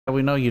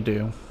We know you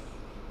do.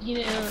 But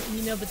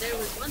there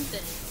was one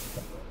thing.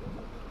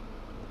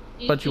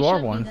 But you are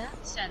shouldn't one. be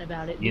that sad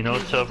about it. You know,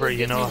 because Silver, did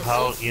you get me know to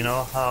how safety. you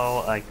know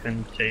how I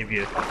couldn't save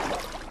you.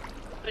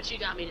 But you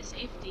got me to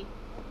safety.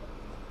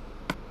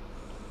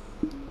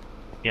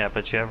 Yeah,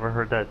 but you ever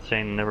heard that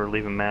saying, never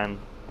leave a man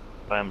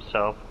by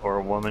himself or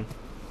a woman?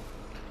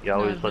 You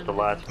always I've let the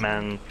never heard last that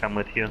man come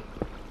with you.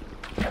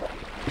 I've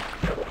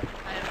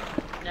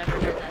never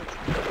heard that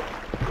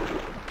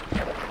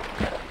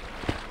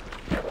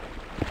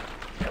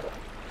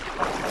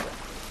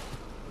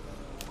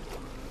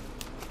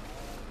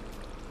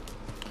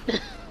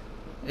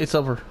It's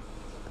over.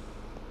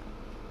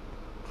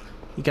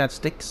 You got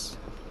sticks?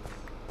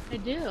 I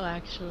do,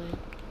 actually.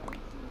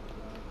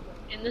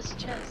 In this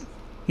chest.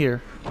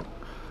 Here.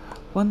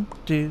 1,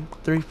 2,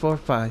 3, 4,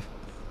 5.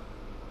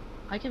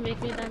 I can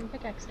make me a diamond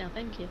pickaxe now,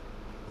 thank you.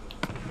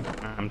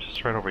 I'm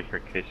just right over here,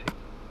 Casey.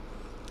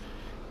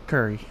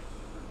 Curry.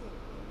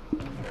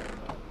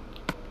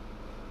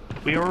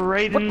 We were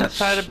right What the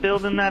inside a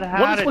building that had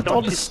What is it, with don't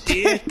all you the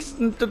see it? sticks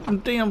and the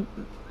damn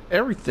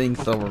everything,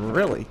 Silver,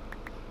 really?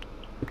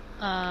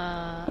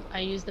 I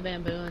used the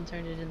bamboo and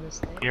turned it into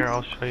sticks. Here,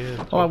 I'll show you.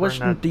 It's Oh, I over wish.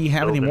 in that Do you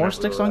have any building more that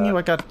we sticks were on you?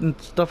 at. I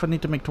got stuff I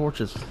need to make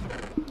torches.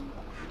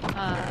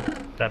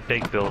 That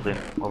big building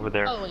over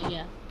there. Oh, wait,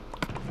 yeah.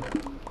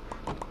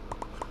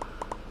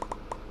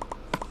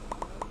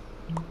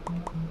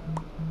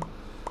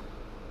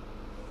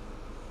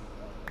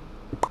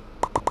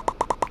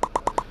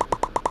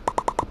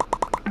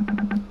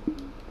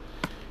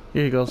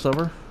 Here you go,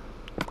 Silver.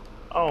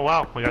 Oh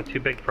wow, we got 2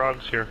 big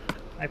frogs here.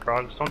 Hi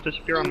frogs, don't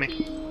disappear on me. Thank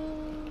you.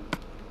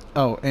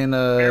 Oh, and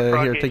Here, here,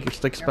 Froggy. take your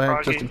sticks Here, back,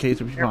 Froggy. just in case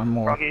if you Here, find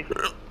more. Froggy.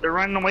 They're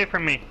running away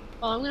from me.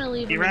 Oh, I'm gonna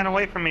leave He him ran in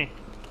away there. from me.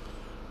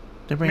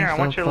 They Here, I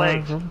want your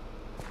legs.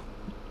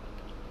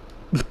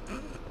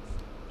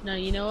 No,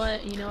 you know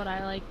what? You know what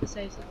I like to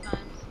say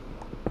sometimes?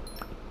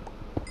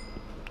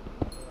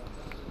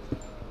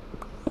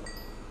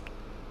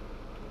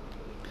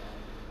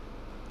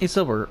 Hey,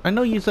 Silver, I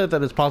know you said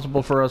that it's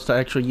possible for us to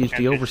actually use Can't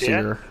the you see it?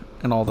 Overseer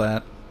and all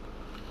that,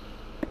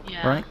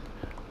 Yeah. right?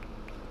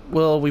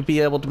 Will we be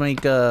able to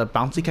make a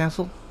bouncy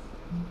castle?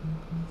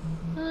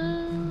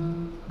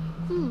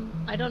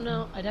 I don't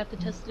know. I'd have to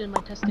test it in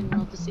my testing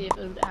world to see if it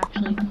would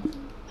actually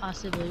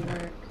possibly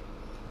work.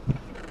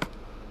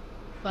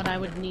 But I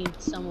would need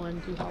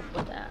someone to help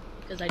with that,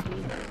 because I do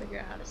need to figure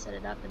out how to set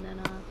it up, and then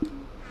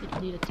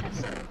you'd need a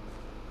tester.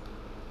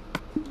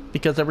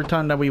 Because every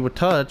time that we would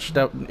touch,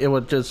 that it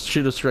would just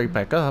shoot us straight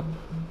back up.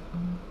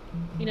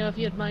 You know, if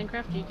you had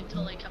Minecraft, you could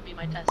totally come be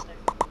my tester.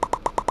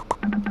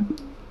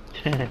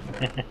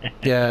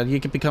 Yeah, you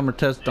could become her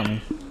test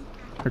dummy,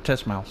 her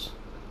test mouse.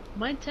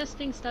 My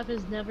testing stuff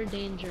is never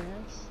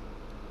dangerous.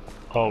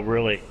 Oh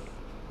really?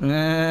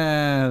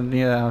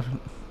 Yeah.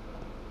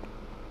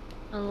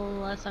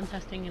 Unless I'm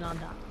testing it on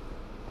Doc.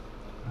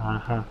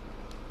 Uh-huh.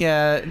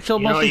 Yeah, she'll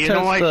mostly You know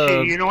test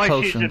why you know why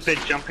potions. she's a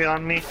bit jumpy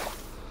on me?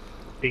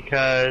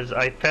 Because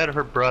I fed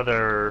her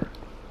brother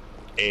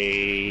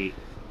a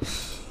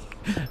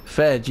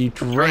Fed, you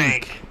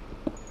drink.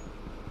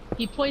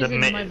 He poisoned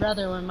my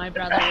brother when my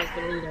brother was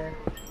the leader.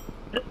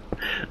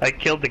 I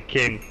killed the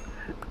king.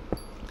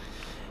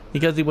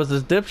 Because he was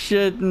this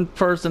dipshit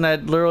person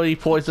that literally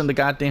poisoned the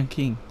goddamn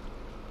king.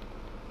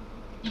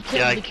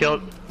 Yeah, I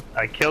killed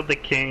the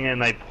king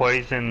and I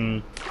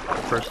poisoned the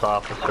first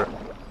officer.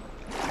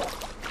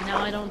 Now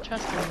I don't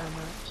trust him that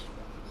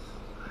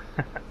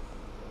much.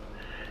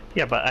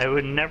 Yeah, but I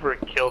would never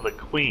kill the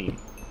queen.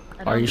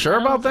 Are you sure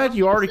about that?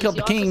 You already killed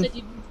the king.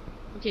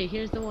 Okay,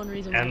 here's the one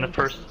reason why And I the don't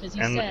trust first him, because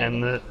he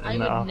and said I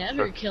would the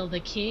never officer. kill the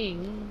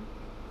king.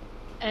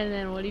 And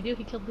then what did he do?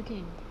 He killed the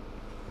king.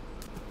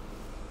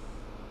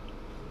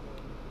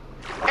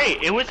 Hey,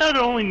 it was not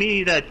only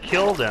me that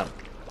killed him.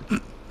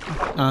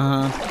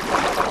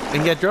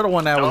 And yet you're the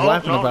one that was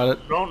laughing about it.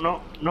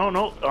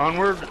 No.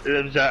 Onward,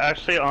 it was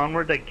actually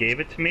Onward that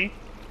gave it to me.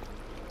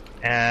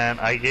 And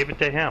I gave it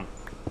to him.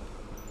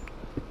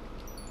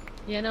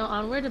 Yeah, no,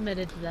 Onward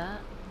admitted to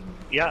that.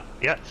 Yeah,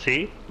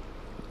 see?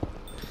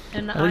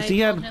 And At least he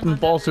had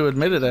balls to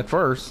admit it at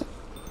first.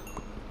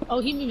 Oh,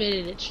 he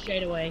admitted it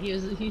straight away.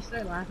 He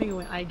started laughing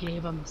when I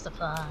gave him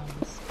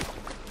supplies.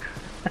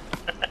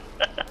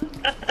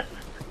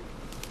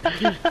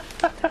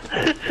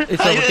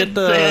 It's I like, didn't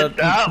say it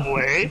that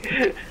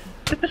way.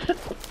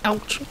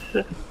 Ouch.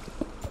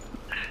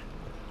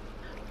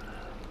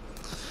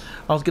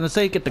 I was gonna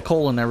say get the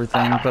coal and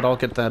everything, but I'll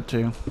get that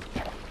too.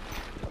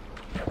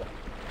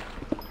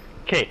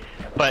 Okay.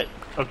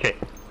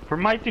 For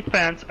my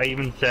defense, I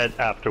even said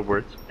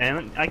afterwards,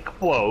 and I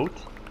quote,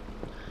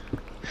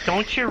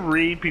 "Don't you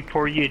read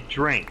before you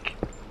drink."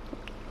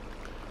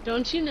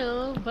 Don't you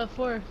know, but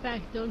for a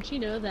fact, don't you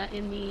know that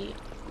in the,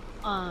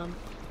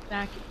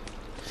 back...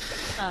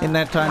 In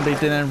that time, they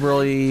didn't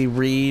really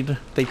read.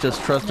 They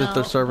just trusted No,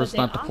 their servants but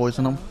not to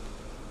poison them.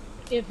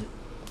 If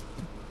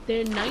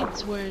their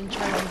knights were in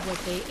charge of what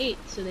they ate,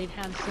 so they'd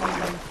have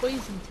someone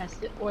poison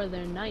test it, or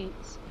their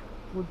knights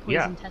would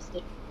poison test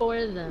it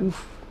for them.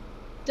 Oof.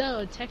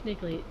 So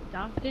technically,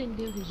 Doc didn't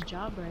do his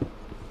job right.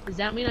 Does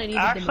that mean I need to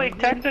Actually, demote him?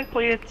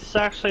 technically, it's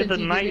actually Since the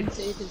he didn't knight's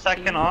save his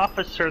second team?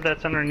 officer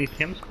that's underneath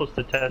him supposed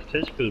to test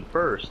his food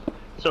first.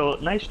 So,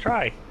 nice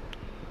try.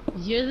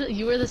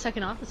 You were the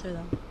second officer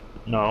though.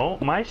 No,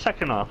 my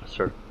second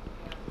officer.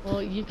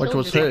 Well, you Which killed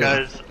was your him.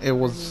 second Because- It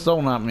was so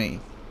not me.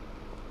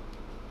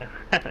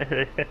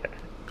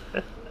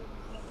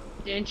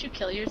 Didn't you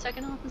kill your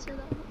second officer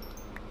though?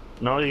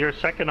 No, your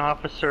second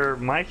officer,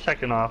 my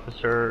second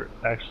officer,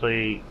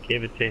 actually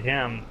gave it to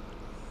him.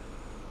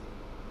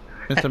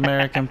 It's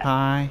American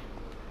Pie.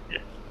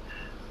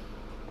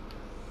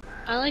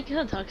 I like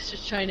how Tuck's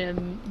just trying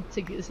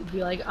to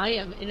be like, I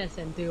am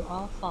innocent through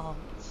all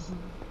faults.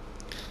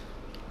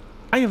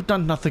 I have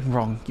done nothing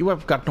wrong. You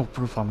have got no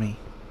proof on me.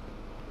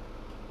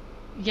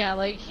 Yeah,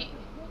 like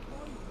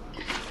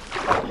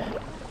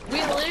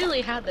we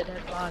literally had the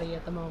dead body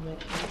at the moment.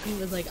 And he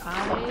was like,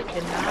 I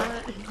did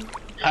not.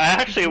 I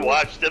actually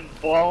watched him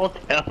fall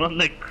down on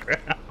the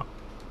ground.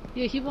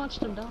 Yeah, he watched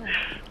him die.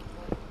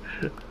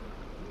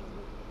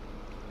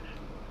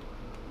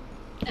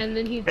 And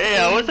then he. Hey,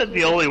 I wasn't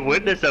the only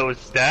witness that was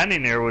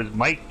standing there. It was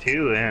Mike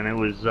too, and it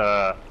was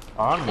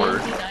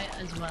Onward. And he died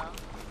as well.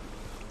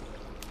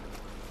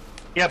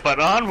 Yeah, but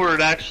Onward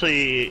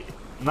actually,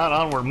 not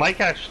Onward. Mike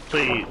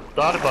actually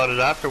thought about it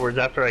afterwards.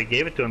 After I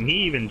gave it to him, he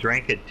even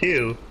drank it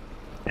too,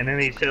 and then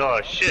he said, "Oh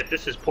shit,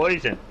 this is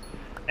poison."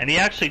 And he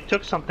actually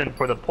took something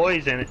for the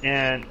poison,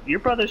 and your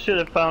brother should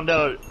have found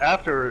out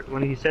after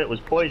when he said it was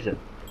poison.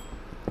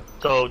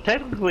 So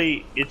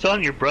technically, it's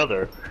on your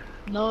brother.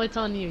 No, it's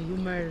on you. You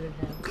murdered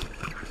him.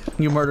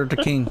 You murdered the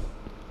king.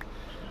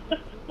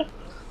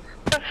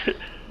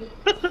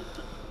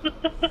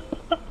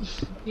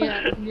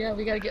 Yeah,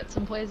 we gotta get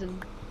some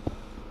poison.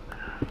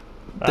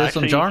 There's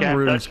some Actually, you jarring can't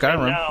root in touch me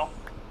Skyrim. now.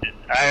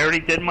 I already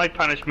did my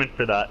punishment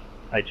for that.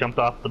 I jumped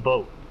off the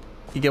boat.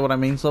 You get what I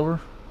mean, Silver?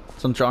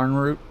 Some jarring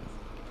root.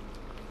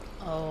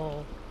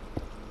 Oh.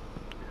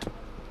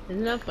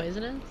 Isn't that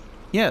poisonous?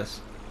 Yes.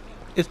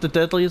 It's the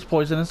deadliest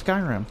poison in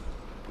Skyrim.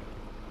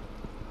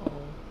 Oh.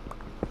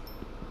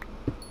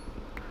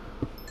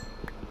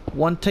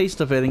 One taste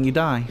of it and you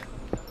die.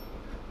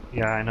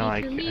 Yeah, I know.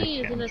 For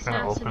me, as an I'm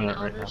trying to assassin open in it right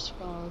Elder now.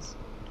 Scrolls,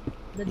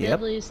 the Yep.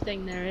 deadliest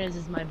thing there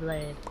is my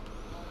blade.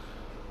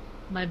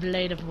 My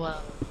blade of woe.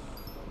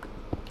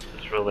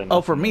 It's really Oh,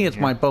 for nothing me, in it's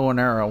here. my bow and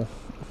arrow.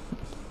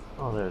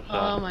 Oh, there's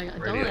Oh my god,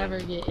 don't radio. ever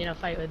get in a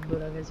fight with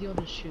Buddha because he'll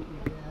just shoot you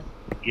to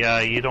death. Yeah,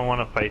 you don't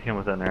want to fight him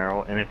with an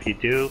arrow, and if you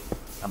do,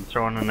 I'm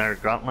throwing another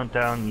gauntlet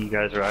down. You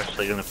guys are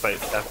actually going to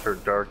fight after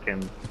Dark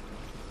and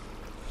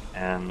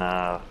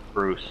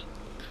Bruce.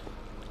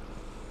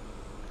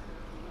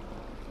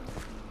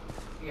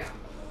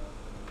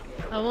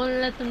 I won't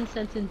let them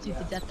sentence you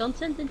to death. Don't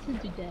sentence him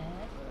to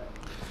death.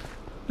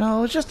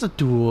 No, it's just a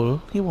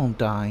duel. He won't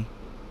die.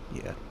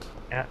 Yet.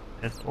 Yeah.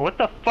 What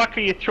the fuck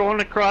are you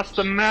throwing across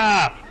the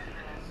map?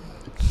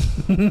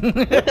 What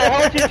the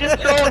hell did you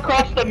just throw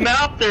across the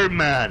map there,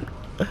 man?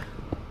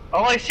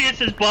 All I see is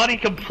his body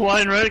come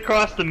flying right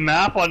across the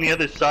map on the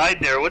other side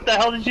there. What the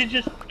hell did you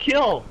just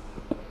kill?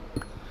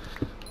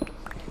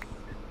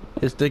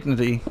 His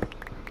dignity.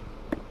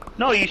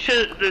 No, you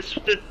should.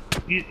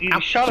 You Ow,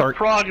 shot sorry. a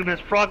frog, and this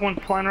frog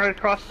went flying right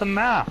across the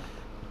map.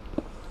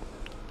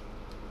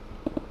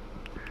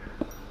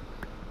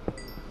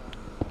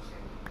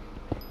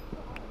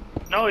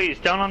 No, he's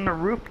down on the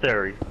roof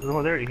there.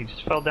 Oh, there, he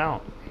just fell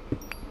down.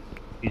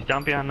 He's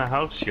down behind the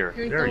house here.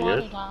 Drink There the he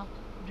water, is. Doc.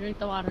 Drink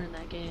the water in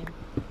that game.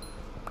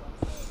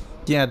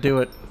 Yeah, do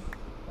it.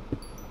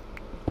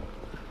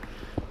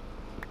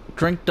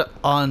 Drink the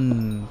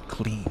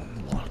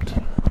unclean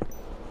water.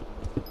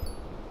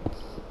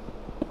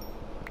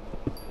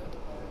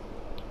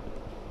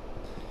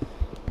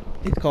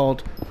 It's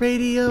called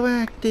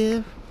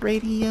radioactive.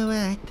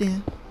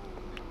 Radioactive.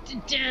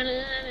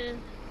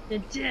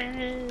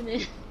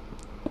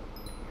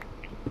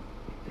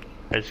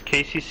 Has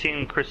Casey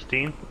seen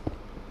Christine?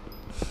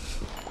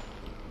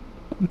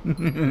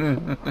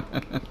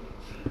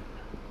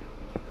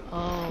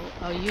 Oh,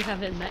 you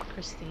haven't met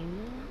Christine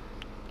yet?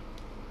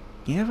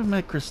 You haven't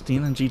met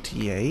Christine in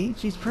GTA?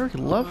 She's very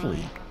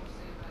lovely.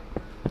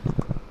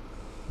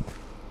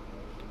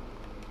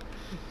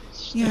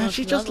 She's the Yeah, most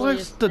she just likes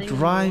loveliest to thing in the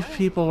drive world.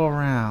 people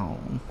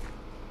around.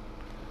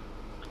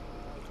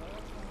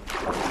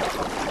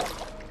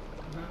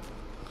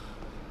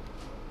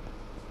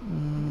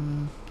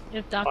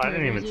 If Oh, Doc I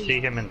didn't even murders you, see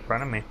him in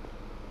front of me.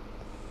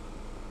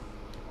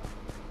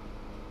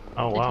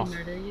 Oh Did wow. he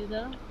murder you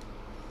though?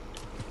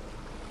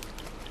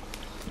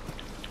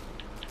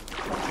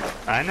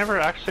 I never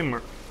actually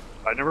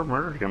I never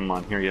murdered him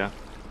on here yet.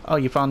 Oh,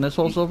 you found this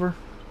hole, Silver?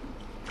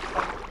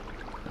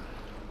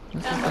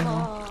 This is the same one?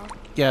 Oh,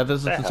 Yeah, this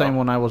is The the same hell?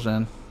 one I was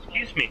in.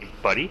 Excuse me,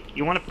 buddy.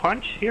 You want a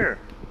punch? Here.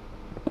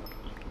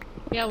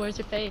 yeah, where's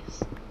your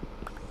face?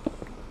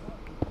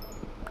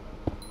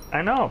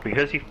 I know,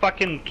 because he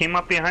fucking came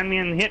up behind me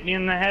and hit me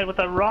in the head with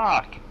a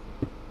rock.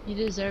 You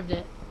deserved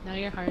it. Now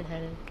you're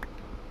hard-headed.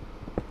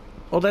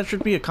 Well, that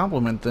should be a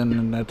compliment then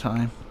in that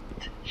time.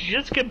 Did you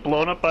just get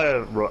blown up by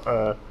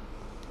a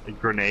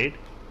grenade?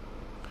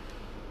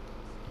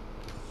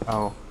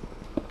 Oh.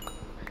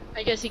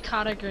 I guess he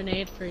caught a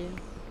grenade for you.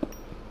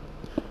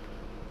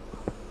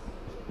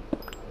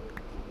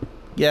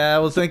 Yeah, I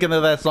was thinking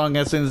of that song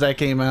as soon as that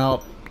came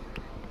out.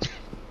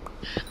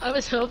 I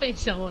was hoping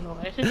someone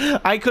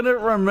would. I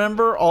couldn't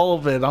remember all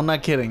of it. I'm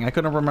not kidding. I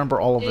couldn't remember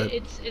all of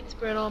it. It's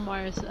Bruno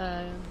Mars.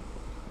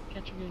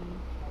 Catch a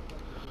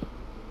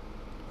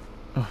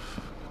Grenade.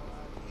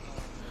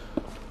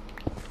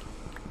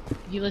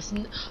 You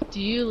listen? Do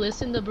you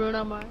listen to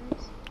Bruno Mars?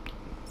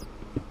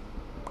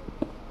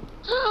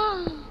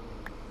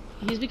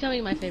 He's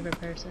becoming my favorite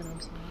person.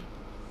 I'm sorry.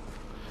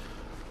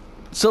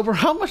 Silver,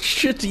 how much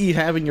shit do you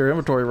have in your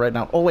inventory right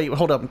now? Oh wait,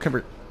 hold up, come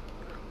here.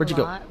 Where'd you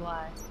go?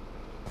 Why?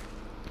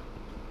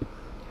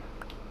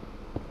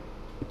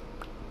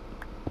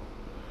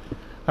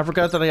 I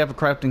forgot that I have a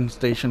crafting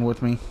station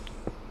with me.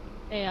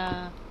 Hey,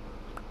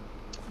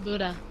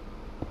 Buddha.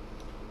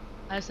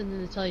 I have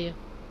something to tell you.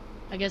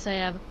 I guess I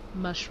have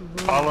mushroom.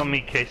 Follow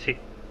me, Casey.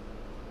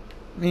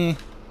 Me.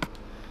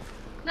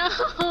 No,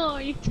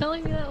 are you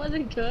telling me that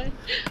wasn't good?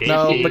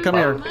 No, Casey, but come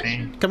here. follow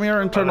me. Come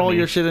here and turn Follow all me.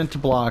 your shit into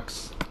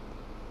blocks.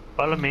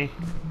 Follow me.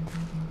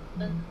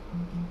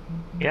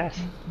 Yes.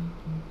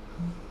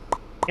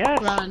 Yes.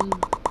 Run.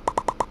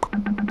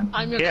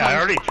 I'm your Yeah, I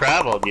already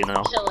traveled, you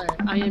know. killer.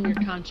 I am your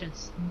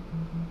conscience.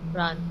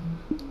 Run.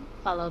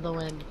 Follow the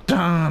wind.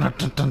 Dun,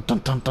 dun, dun, dun,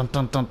 dun, dun,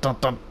 dun, dun, dun,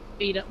 dun.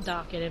 Beat up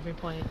Doc at every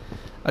point.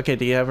 Okay,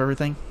 do you have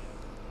everything?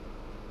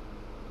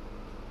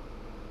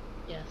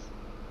 Yes.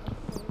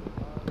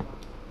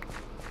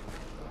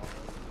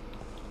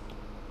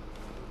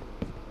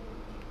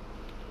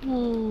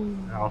 Ooh.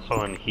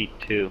 Also in Heat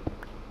 2.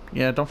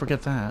 Yeah, don't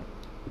forget that.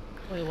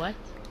 Wait, what?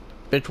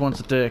 Bitch wants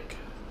a dick.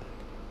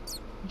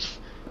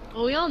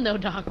 Well, we all know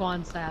Doc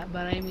wants that,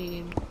 but I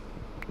mean...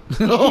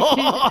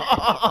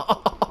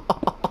 Oh.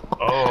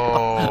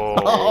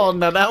 Oh,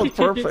 no, that was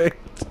perfect.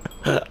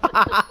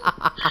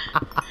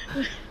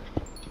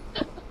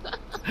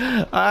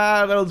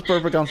 Ah, that was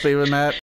perfect. I'm saving that.